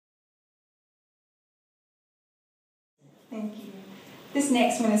Thank you. This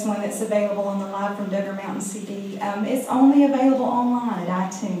next one is one that's available on the Live from Duggar Mountain CD. It's only available online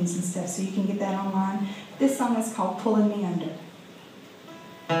at iTunes and stuff, so you can get that online. This song is called Pulling Me Under.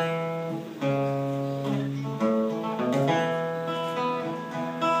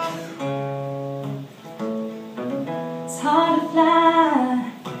 It's hard to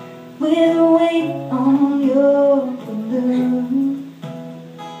fly with a weight on your balloon.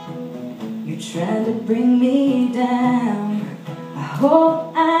 You're trying to bring me down. I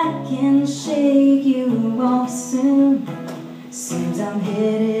hope I can shake you off soon. Seems I'm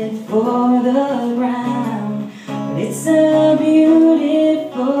headed for the ground, but it's a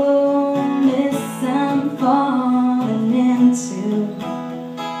beautiful mess I'm falling into.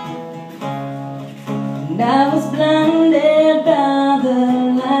 And I was blinded by the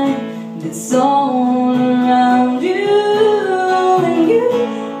light that's all around you. And you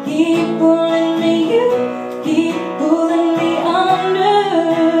keep pulling me, you keep pulling me under.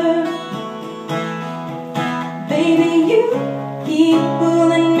 Baby, you keep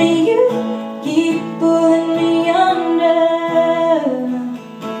pulling me, you keep pulling me under.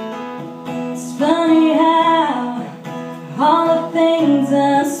 It's funny how all the things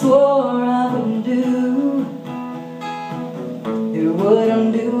I swore I wouldn't do, they're what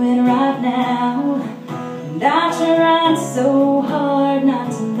I'm doing right now. And I tried so hard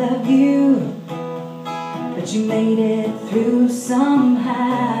not to love you, but you made it through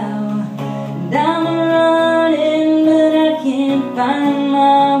somehow. And I'm running, but I can't find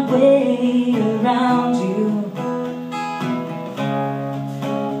my way around you.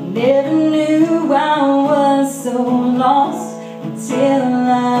 Never knew I was so lost until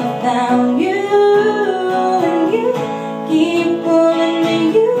I found you. And you keep pulling me,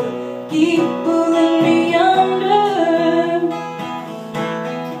 you keep pulling me under.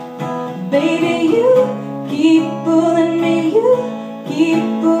 Baby, you keep pulling me, you keep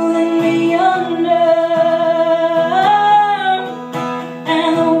pulling me under.